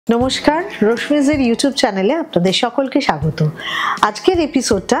নমস্কার, রশ্মিজের ইউটিউব চ্যানেলে আপনাদের সকলকে স্বাগত। আজকের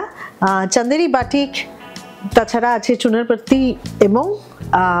এপিসোডটা চান্দেরি বাটিক, তাছাড়া আছে চুনারপত্তি এবং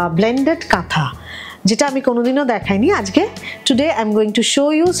ব্লেন্ডেড কাঁথা, যেটা আমি কোনোদিনও দেখাইনি। আজকে today I am going to show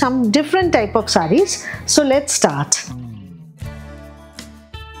you some different type of series. So let's start.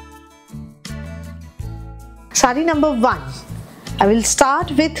 Saree number 1. I will start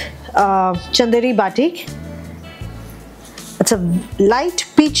with Chanderi Batik. It's a light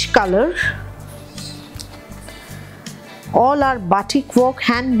peach color. All are batik work,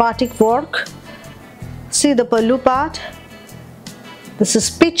 hand batik work. See the pallu part. This is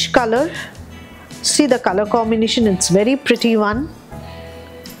peach color. See the color combination, it's very pretty one.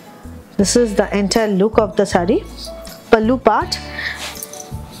 This is the entire look of the saree. Pallu part,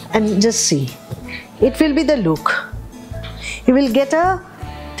 and just see. It will be the look. You will get a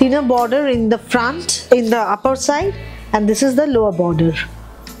thinner border in the front, in the upper side, and this is the lower border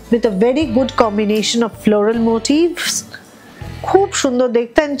with a very good combination of floral motifs. খুব সুন্দর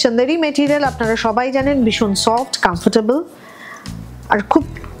দেখতে। and Chanderi material আপনারা সবাই জানেন ভীষণ soft, comfortable আর খুব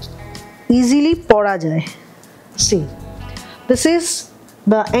easily পরা যায়। See, this is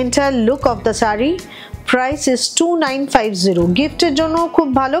the entire look of the saree. Price is 2950. গিফটের জন্য খুব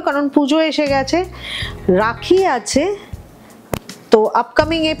ভালো, কারণ পুজো এসে গেছে, রাখি আছে, তো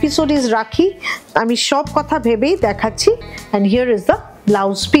আপকামিং এপিসোড ইজ রাখি। আমি সব কথা ভেবেই দেখাচ্ছি। and here is the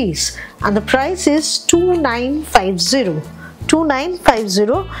blouse piece and the price is 2950.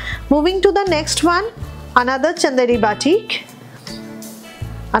 Moving to the next one, another Chanderi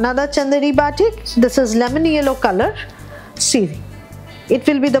batik. This is lemon yellow color. See, it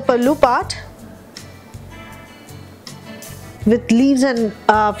will be the pallu part with leaves and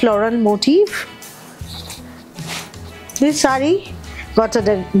floral motif. This saree got a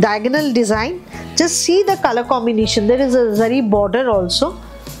diagonal design. Just see the color combination. There is a zari border also.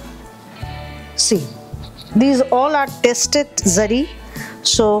 See, these all are tested zari,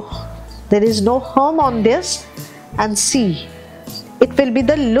 so there is no harm on this. And see, it will be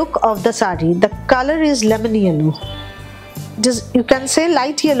the look of the saree. The color is lemon yellow. Just, you can say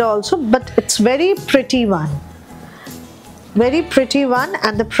light yellow also, but it's very pretty one. Very pretty one,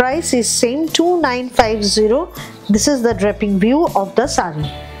 and the price is same 2950. This is the draping view of the saree,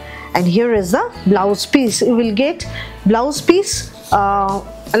 and here is the blouse piece. You will get blouse piece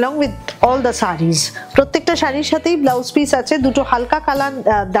along with all the sarees. প্রত্যেকটা শাড়ির সাথেই blouse piece আছে। দুটো হালকা colour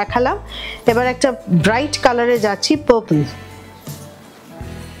দেখালাম, এবার একটা bright কালারে যাচ্ছি,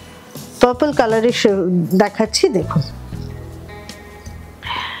 পার্পল কালারে দেখাচ্ছি। দেখুন,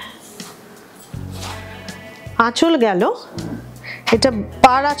 আঁচল গেল, এটা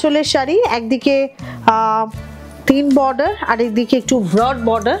পার আঁচলের শাড়ি, একদিকে তিন বর্ডার আর একদিকে একটু broad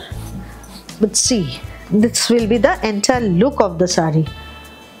border. But see, this will be the entire look of the saree.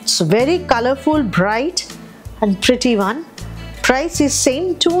 It's very colorful, bright and pretty one. Price is same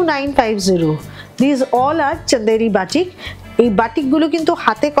 2950. These all are Chanderi batik. এই বাটিকগুলো কিন্তু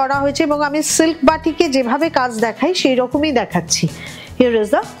হাতে করা হয়েছে এবং আমি সিল্ক বাটিকে যেভাবে কাজ দেখাই সেই রকমই দেখাচ্ছি। Here is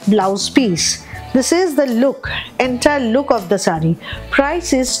the blouse piece. This is the look, entire look of the saree. Price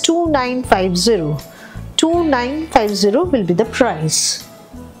is 2950. 2950 will be the price.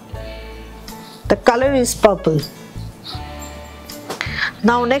 The color is purple.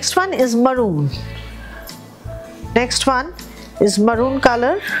 Now next one is maroon. Next one is maroon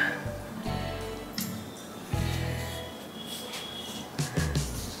color.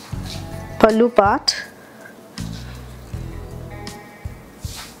 Pallu part.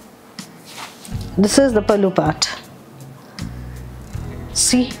 This is the pallu part.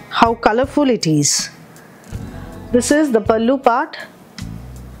 See how colorful it is. This is the pallu part.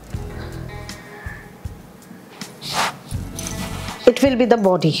 It will be the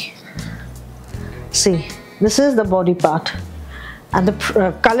body. See, this is the body part, and the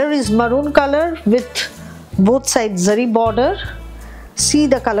color is maroon color with both sides zari border. See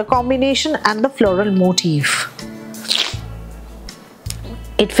the color combination and the floral motif.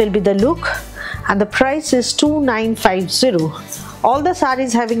 It will be the look, and the price is 2950. All the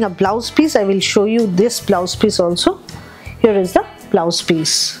sarees having a blouse piece. I will show you this blouse piece also. Here is the blouse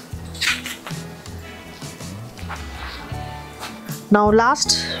piece. Now last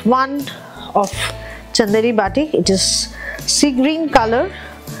one of Chanderi batik. It is sea green color,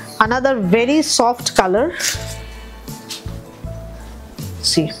 another very soft color.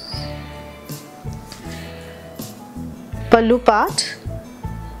 See, pallu part.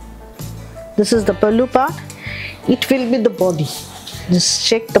 This is the pallu part. It will be the body. Just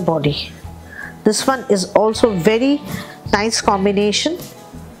check the body. This one is also very nice combination.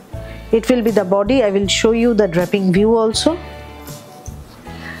 It will be the body. I will show you the draping view also.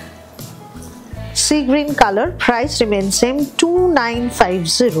 sea green color. Price remains same,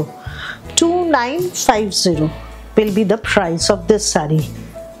 2950. 2950 will be the price of this saree.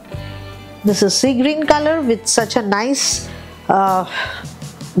 This is sea green color with such a nice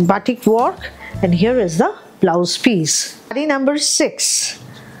batik work, and here is the blouse piece. Saree number 6.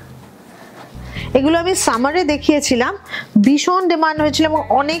 এগুলো আমি সামারে দেখিয়েছিলাম, ভীষণ demand হয়েছিল এবং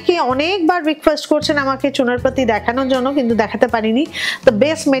অনেকে অনেকবার request করছেন আমাকে চুনারপাতি দেখানোর জন্য, কিন্তু দেখাতে পারিনি। The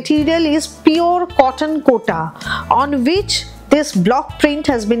base material is pure cotton kota on which this block print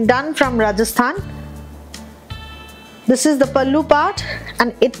has been done from Rajasthan. This is the pallu part, and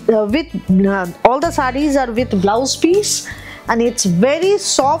it with all the sarees are with blouse piece, and it's very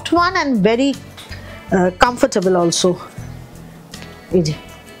soft one and very comfortable also.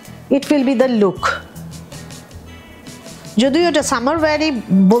 It will be the look. যদিও এটা summer ওয়্যারই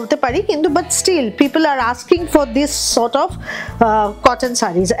বলতে পারি, কিন্তু but still people are asking for this sort of cotton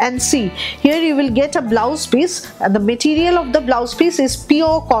sarees. And see, here you will get a blouse piece, and the material of the blouse piece is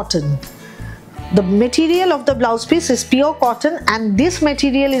pure cotton. The material of the blouse piece is pure cotton, and this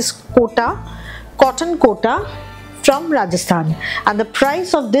material is kota, cotton kota from Rajasthan, and the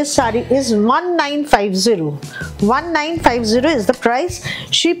price of this saree is 1950. 1950 is the price.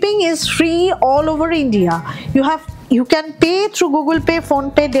 Shipping is free all over India. You can pay through Google Pay, Phone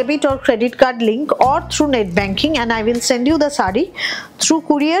Pay, debit or credit card link, or through net banking, and I will send you the saree through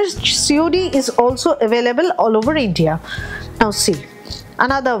courier. COD is also available all over India. Now see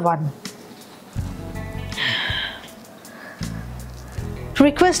another one.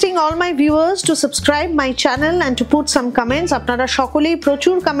 Requesting all my viewers to subscribe my channel and to put some comments. আপনারা সকলেই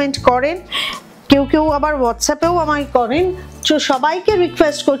প্রচুর comment করেন, কেউ কেউ আবার হোয়াটসঅ্যাপেও আমায় করেন, তো সবাইকে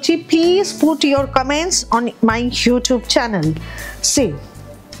রিকোয়েস্ট করছি, please put your comments on my YouTube channel. C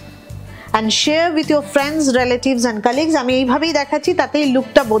and share with your friends, relatives and colleagues. আমি এইভাবেই দেখাচ্ছি, তাতেই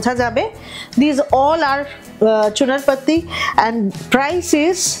লুকটা বোঝা যাবে। These all are chunarpatti, and price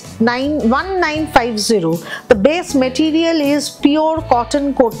is 1950. The base material is pure cotton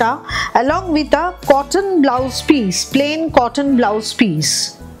kota along with a cotton blouse piece, plain cotton blouse piece.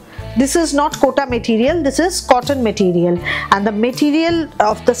 This is not kota material, this is cotton material, and the material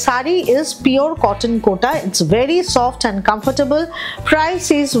of the saree is pure cotton kota. It's very soft and comfortable. Price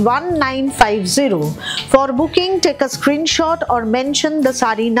is 1950. For booking, take a screenshot or mention the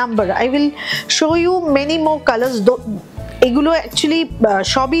saree number. I will show you many more colors, though এগুলো actually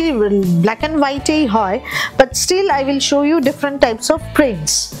সবই black and হোয়াইটেই হয়, but still I will show you different types of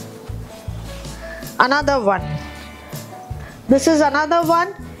prints. Another one. This is another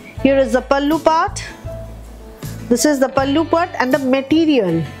one. Here is the pallu part. This is the pallu part, and the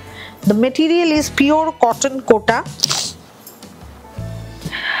material. The material is pure cotton kota.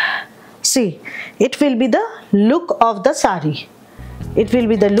 See, it will be the look of the saree. It will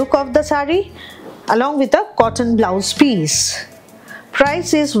be the look of the saree along with a cotton blouse piece.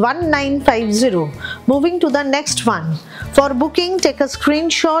 Price is 1950. Moving to the next one. For booking, take a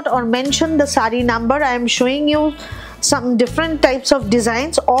screenshot or mention the saree number. I am showing you some different types of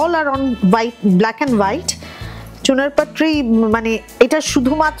designs. All are on white, black and white. Chunarpatri মানে এটা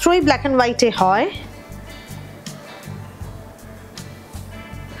শুধুমাত্রই black and white এ হয়।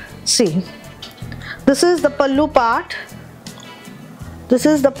 See, this is the pallu part. This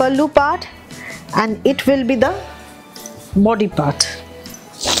is the pallu part, and it will be the body part.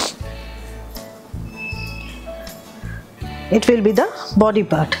 It will be the body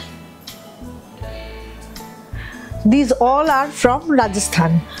part. These all are from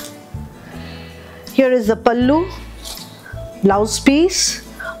Rajasthan. Here is the pallu, blouse piece.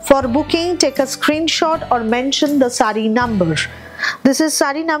 For booking, take a screenshot or mention the saree number. This is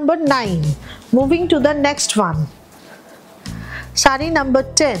saree number 9. Moving to the next one. Saree number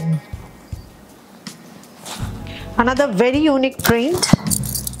 10. Another very unique print.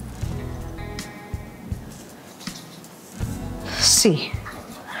 See.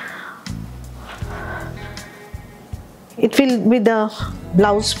 It will be the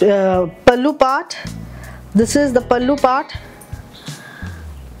blouse pallu part. This is the pallu part,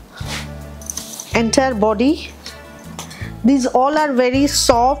 entire body. These all are very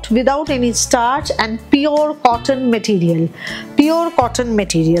soft, without any starch, and pure cotton material. Pure cotton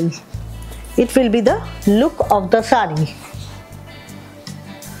material. It will be the look of the saree.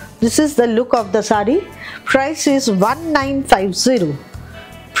 This is the look of the saree. Price is 1950.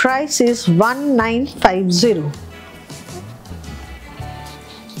 Price is 1950.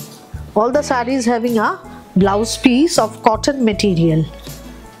 All the sarees having a blouse piece of cotton material.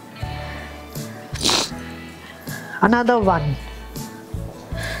 Another one.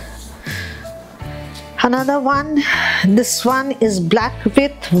 Another one. This one is black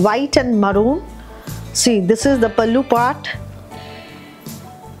with white and maroon. See, this is the pallu part.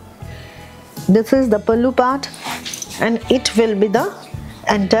 This is the pallu part, and it will be the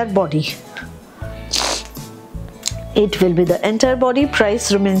entire body. It will be the entire body.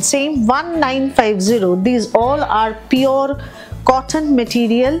 Price remains same, 1950. These all are pure cotton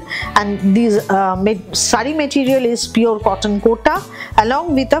material, and these sari material is pure cotton kota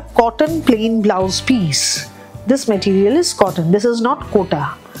along with a cotton plain blouse piece. This material is cotton. This is not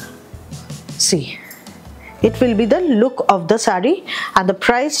kota. See, it will be the look of the sari, and the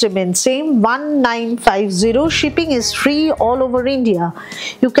price remains same, 1950. Shipping is free all over India.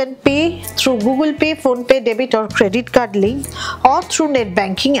 You can pay through Google Pay, Phone Pay, debit or credit card link, or through net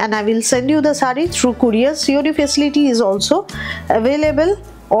banking, and I will send you the sari through courier. COD facility is also available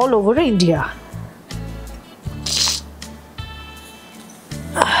all over India.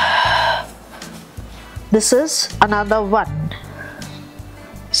 This is another one.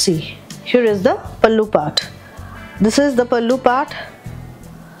 See, here is the pallu part. This is the pallu part.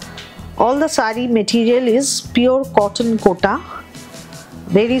 All the sari material is pure cotton kota,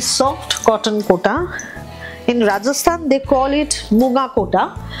 very soft cotton kota. In Rajasthan they call it muga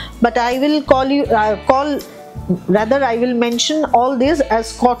kota, but I will I will mention all this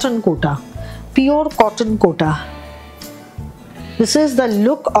as cotton kota, pure cotton kota. This is the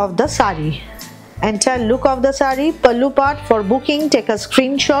look of the sari. Entire look of the sari. Pallu part. For booking, take a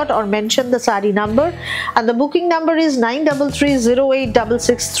screenshot or mention the sari number, and the booking number is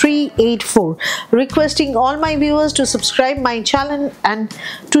 9330866384. Requesting all my viewers to subscribe my channel and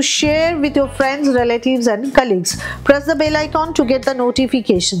to share with your friends, relatives and colleagues. Press the bell icon to get the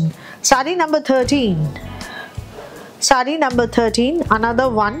notification. Sari number 13. Sari number 13, another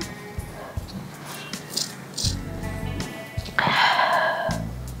one.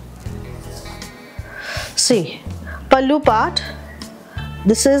 See, pallu part.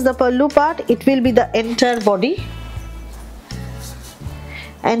 This is the pallu part. It will be the entire body.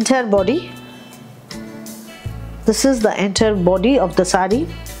 Entire body. This is the entire body of the sari,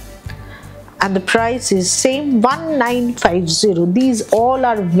 and the price is same, 1950. These all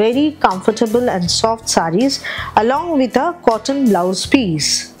are very comfortable and soft saris along with a cotton blouse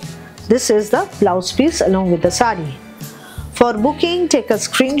piece. This is the blouse piece along with the sari. For booking, take a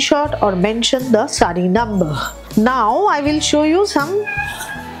screenshot or mention the sari number. Now I will show you some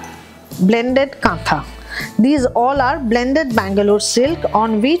blended kantha. These all are blended Bangalore silk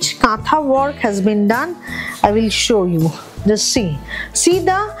on which kantha work has been done. I will show you. Just see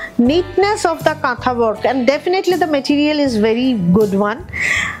the neatness of the kantha work, and definitely the material is very good one.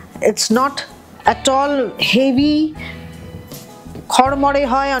 It's not at all heavy. খড়মড়ে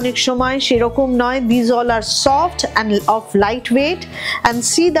হয় অনেক সময়, সেরকম নয়. These all are soft and of lightweight, and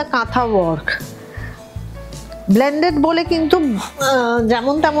see the kantha work. Blended বলে কিন্তু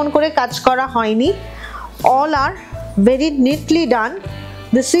যেমন তেমন করে কাজ করা হয়নি. All are very neatly done.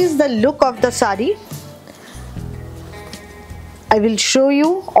 This is the look of the sari. I will show you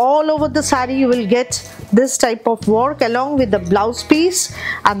all over the sari. You will get this type of work along with the blouse piece,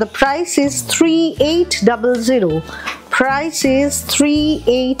 and the price is 3800. Price is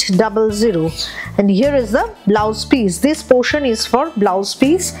 3800, and here is the blouse piece. This portion is for blouse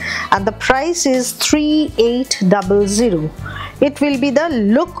piece, and the price is 3800. It will be the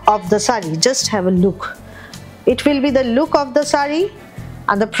look of the sari. Just have a look. It will be the look of the sari,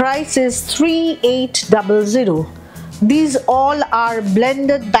 and the price is 3800. These all are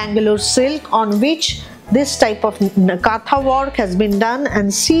blended Bangalore silk on which this type of kantha work has been done, and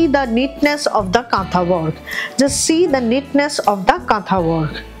see the neatness of the kantha work. Just see the neatness of the kantha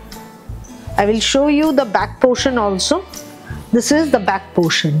work. I will show you the back portion also. This is the back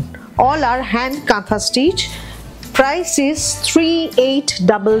portion. All are hand kantha stitch. Price is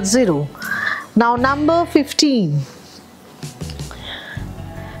 3800. Now number 15.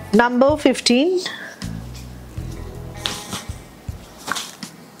 Number 15.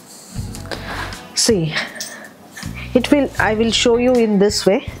 See, I will show you in this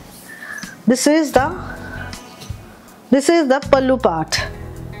way. This is the pallu part.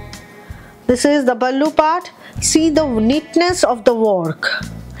 This is the pallu part. See the neatness of the work.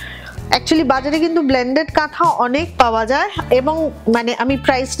 Actually বাজারে কিন্তু blended কাঁথা অনেক পাওয়া যায়, এবং মানে আমি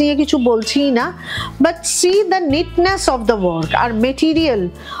price নিয়ে কিছু বলছি না, but see the neatness of the work. Our material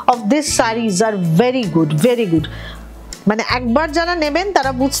of these sarees are very good, very good. মানে একবার যারা নেবেন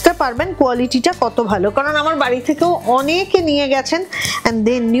তারা বুঝতে পারবেন কোয়ালিটিটা কত ভালো, কারণ আমার বাড়ি থেকেও অনেকে নিয়ে গেছেন and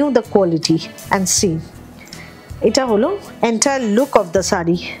they knew the quality. And see, এটা হলো entire look of the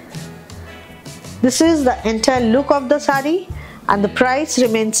saree. This is the entire look of the saree, and the price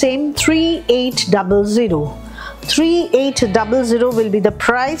remains same, 3800. 3800 will be the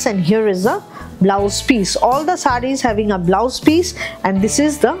price, and here is the blouse piece. All the sarees having a blouse piece, and this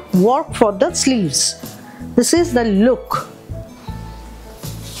is the work for the sleeves. This is the look.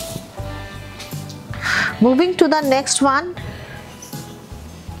 Moving to the next one.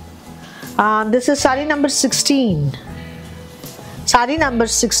 This is saree number 16. Saree number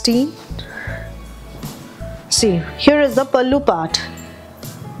 16. See, here is the pallu part.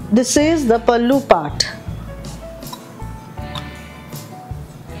 This is the pallu part.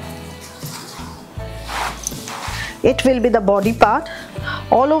 It will be the body part.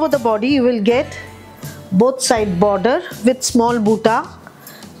 All over the body you will get both side border with small buta.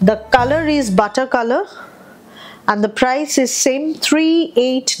 The color is butter color, and the price is same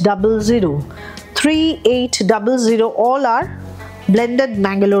 3800. 3800. All are blended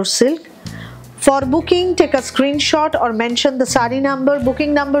Bangalore silk. For booking, take a screenshot or mention the saree number.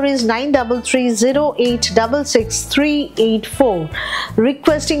 Booking number is 9330866384.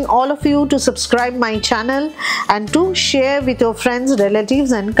 Requesting all of you to subscribe my channel and to share with your friends,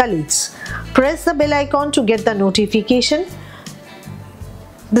 relatives and colleagues. Press the bell icon to get the notification.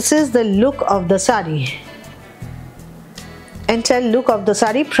 This is the look of the saree. Entire look of the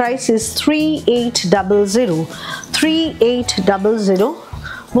saree. Price is 3800. 3800.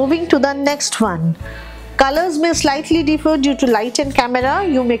 Moving to the next one. Colors may slightly differ due to light and camera.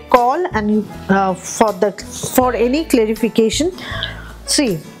 You may call and for any clarification.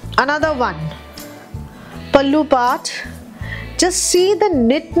 See, another one. Pallu part. Just see the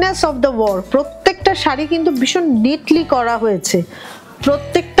neatness of the work. প্রত্যেকটা শাড়ি কিন্তু ভীষণ neatly করা হয়েছে।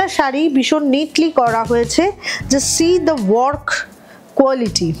 প্রত্যেকটা শাড়ি ভীষণ neatly করা হয়েছে। Just see the work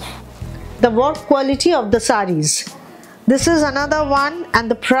quality. The work quality of the sarees. This is another one, and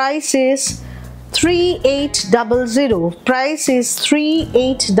the price is 3800. Price is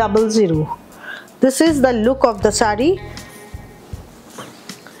 3800. This is the look of the saree.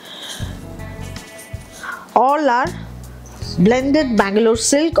 All are blended Bangalore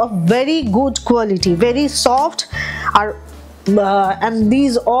silk of very good quality, very soft, and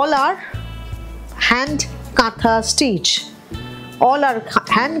these all are hand Kantha stitch. All are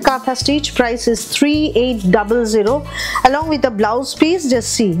hand Kantha stitch. Price is 3800 along with the blouse piece. Just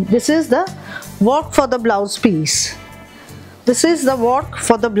see, this is the work for the blouse piece. This is the work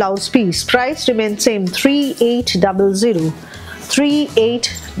for the blouse piece. Price remains same, 3800.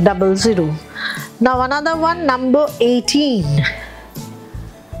 3800. Now another one, number 18.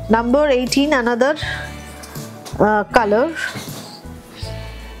 Number 18, another color.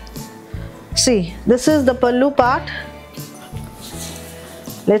 See, this is the pallu part.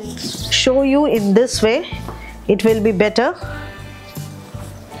 Let's show you in this way, it will be better.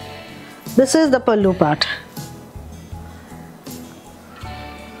 This is the pallu part.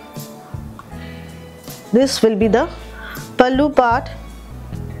 This will be the pallu part.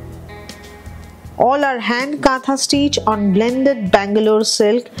 All are hand Kantha stitch on blended Bangalore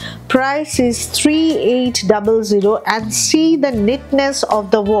silk. Price is 3800, and see the neatness of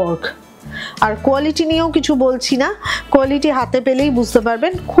the work. R quality নিয়েও কিছু বলছি না, quality হাতে পেলেই বুঝতে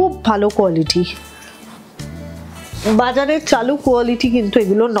পারবেন, খুব ভালো কোয়ালিটি, বাজারের চালু কোয়ালিটি কিন্তু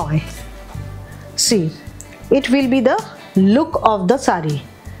এগুলো নয়। See, it will be the look of the saree.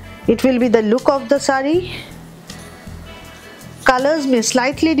 It will be the look of the saree. Colors may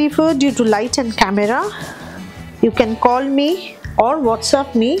slightly differ due to light and camera. You can call me or WhatsApp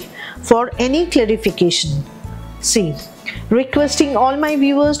me for any clarification. See, requesting all my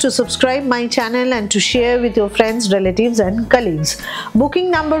viewers to subscribe my channel and to share with your friends, relatives and colleagues. Booking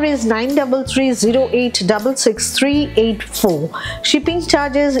number is 9330866384. Shipping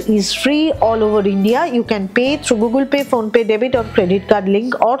charges is free all over India. You can pay through Google Pay, Phone Pay, debit or credit card link,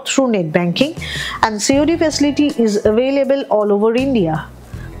 or through net banking, and COD facility is available all over India.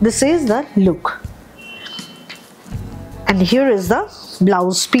 This is the look, and here is the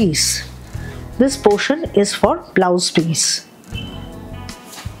blouse piece. This portion is for blouse piece.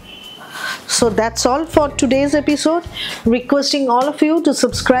 So that's all for today's episode. Requesting all of you to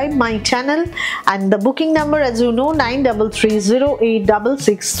subscribe my channel, and the booking number, as you know,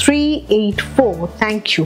 9330866384. Thank you.